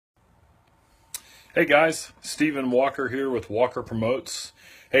Hey guys, Stephen Walker here with Walker Promotes.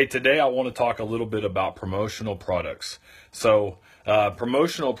 Hey, today I want to talk a little bit about promotional products.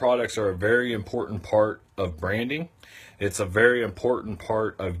 Promotional products are a very important part of branding. It's a very important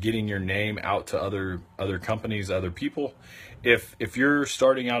part of getting your name out to other companies, other people. If you're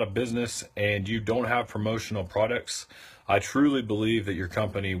starting out a business and you don't have promotional products, I truly believe that your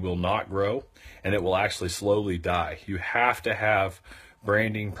company will not grow and it will actually slowly die. You have to have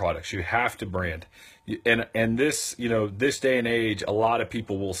branding products. You have to brand. And this, this day and age, a lot of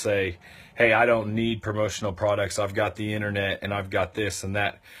people will say, "Hey, I don't need promotional products. I've got the internet and I've got this and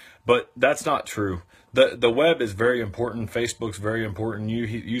that." But that's not true. The web is very important. Facebook's very important.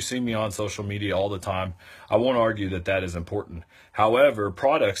 You see me on social media all the time. I won't argue that that is important. However,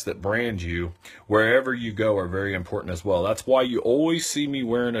 products that brand you wherever you go are very important as well. That's why you always see me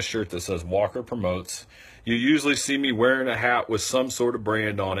wearing a shirt that says Walker Promotes. You usually see me wearing a hat with some sort of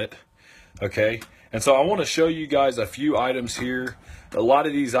brand on it. Okay? And so I want to show you guys a few items here. A lot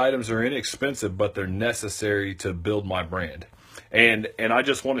of these items are inexpensive, but they're necessary to build my brand. And I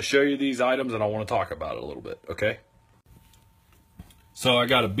just want to show you these items and I want to talk about it a little bit, okay? So I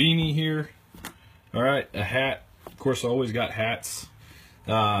got a beanie here. All right, a hat. Of course, I always got hats.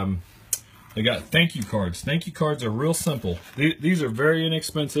 I got thank you cards. Thank you cards are real simple. These are very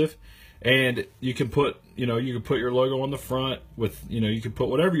inexpensive, and you can put, you can put your logo on the front with, you can put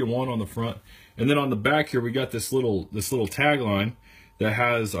whatever you want on the front. And then on the back here, we got this little tagline that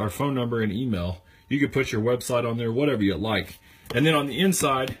has our phone number and email. You can put your website on there, whatever you like. And then on the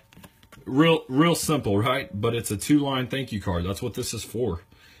inside, real simple, right? But it's a 2-line thank you card. That's what this is for.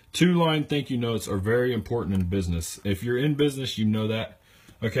 2-line thank you notes are very important in business. If you're in business, you know that.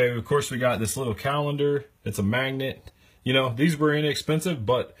 Okay, of course, we got this little calendar. It's a magnet. These were inexpensive,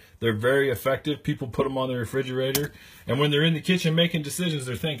 but they're very effective. People put them on their refrigerator. And when they're in the kitchen making decisions,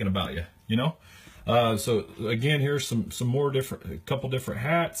 they're thinking about you, So again, here's some more a couple different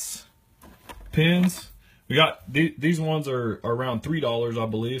hats, pins. We got these ones are around $3, I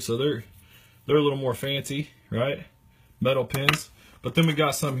believe. So they're a little more fancy, right? Metal pins. But then we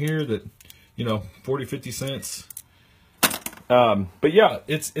got some here that, 40, 50 cents. But yeah,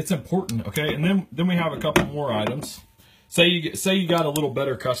 it's important, okay? And then we have a couple more items. Say you got a little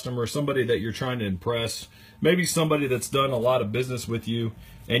better customer, somebody that you're trying to impress, maybe somebody that's done a lot of business with you,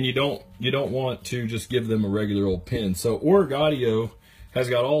 and you don't want to just give them a regular old pin. So Org Audio has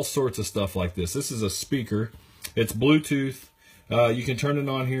got all sorts of stuff like this. This is a speaker. It's Bluetooth. You can turn it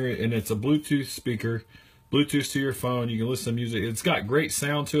on here, and it's a Bluetooth speaker. Bluetooth to your phone. You can listen to music. It's got great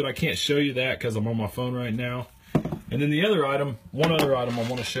sound to it. I can't show you that because I'm on my phone right now. And then the other item, one other item I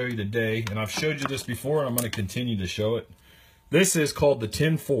want to show you today, and I've showed you this before, and I'm going to continue to show it. This is called the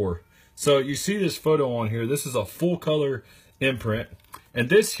 10-4. So you see this photo on here. This is a full color imprint. And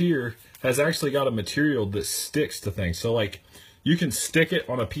this here has actually got a material that sticks to things. So like you can stick it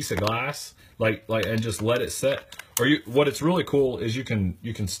on a piece of glass and just let it set. Or what it's really cool is you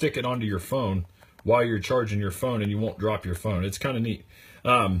can stick it onto your phone while you're charging your phone, and you won't drop your phone. It's kind of neat.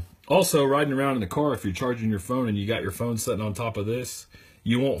 Also, riding around in the car, if you're charging your phone and you got your phone sitting on top of this,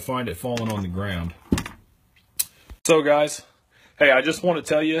 you won't find it falling on the ground. So guys, hey, I just want to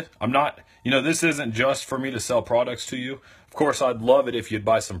tell you, I'm not, this isn't just for me to sell products to you. Of course, I'd love it if you'd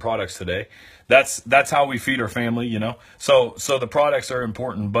buy some products today. That's how we feed our family, So the products are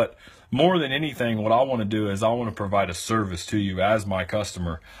important, but more than anything, what I want to do is I want to provide a service to you as my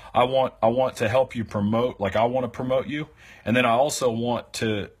customer. I want to help you promote, like I want to promote you, and then I also want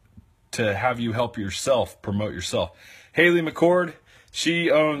to have you help yourself promote yourself. Haley McCord, she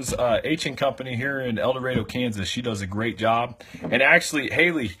owns H & Company here in El Dorado, Kansas. She does a great job. And actually,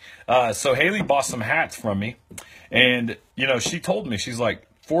 Haley bought some hats from me, and she told me, she's like,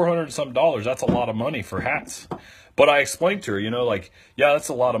 $400 and some, that's a lot of money for hats. But I explained to her, yeah, that's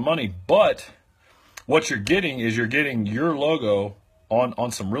a lot of money, but what you're getting is you're getting your logo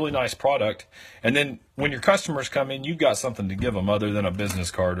on some really nice product. And then when your customers come in, you've got something to give them other than a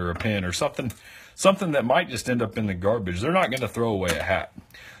business card or a pen or something that might just end up in the garbage. They're not going to throw away a hat.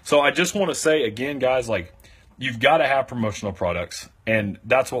 So I just want to say again, guys, like you've got to have promotional products, and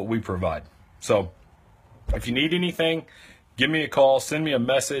that's what we provide. So if you need anything, give me a call, send me a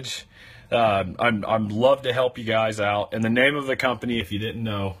message. I'd love to help you guys out. And the name of the company, if you didn't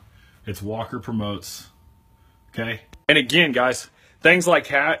know, it's Walker Promotes. Okay. And again, guys, things like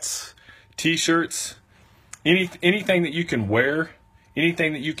hats, t-shirts, anything that you can wear,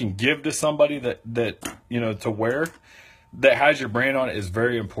 anything that you can give to somebody that to wear that has your brand on it is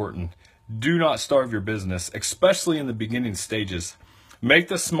very important. Do not starve your business, especially in the beginning stages. Make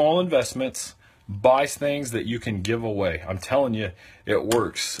the small investments, buy things that you can give away. I'm telling you, it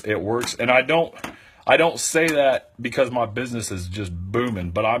works. It works. And I don't say that because my business is just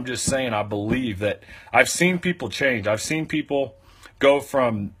booming, but I'm just saying I believe that I've seen people change. I've seen people go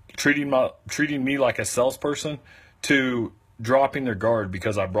from treating me like a salesperson to dropping their guard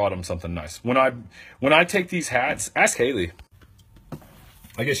because I brought them something nice. When I take these hats, ask Haley.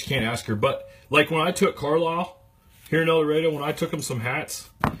 I guess you can't ask her, but like when I took Carlisle here in El Dorado, when I took them some hats,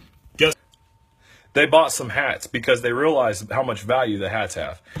 guess they bought some hats because they realized how much value the hats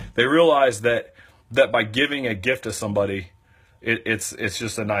have. They realized that by giving a gift to somebody, it's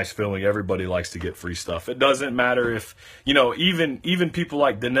just a nice feeling. Everybody likes to get free stuff. It doesn't matter if, even people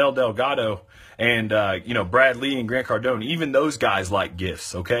like Danelle Delgado and, Brad Lee and Grant Cardone, even those guys like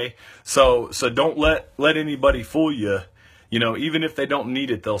gifts. Okay. So don't let anybody fool you. Even if they don't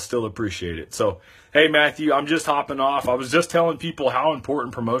need it, they'll still appreciate it. So, hey, Matthew, I'm just hopping off. I was just telling people how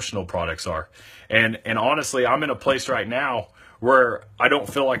important promotional products are. And honestly, I'm in a place right now where I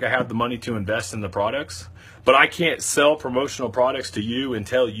don't feel like I have the money to invest in the products, but I can't sell promotional products to you and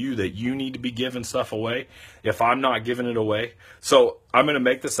tell you that you need to be giving stuff away if I'm not giving it away. So I'm going to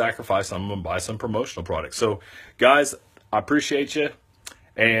make the sacrifice. I'm going to buy some promotional products. So guys, I appreciate you.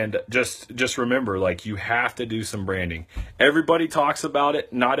 And just remember, like, you have to do some branding. Everybody talks about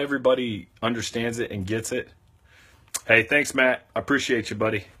it. Not everybody understands it and gets it. Hey, thanks, Matt. I appreciate you,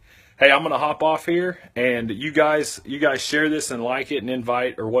 buddy. Hey, I'm going to hop off here, and you guys share this and like it and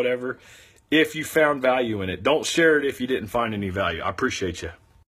invite or whatever if you found value in it. Don't share it if you didn't find any value. I appreciate you.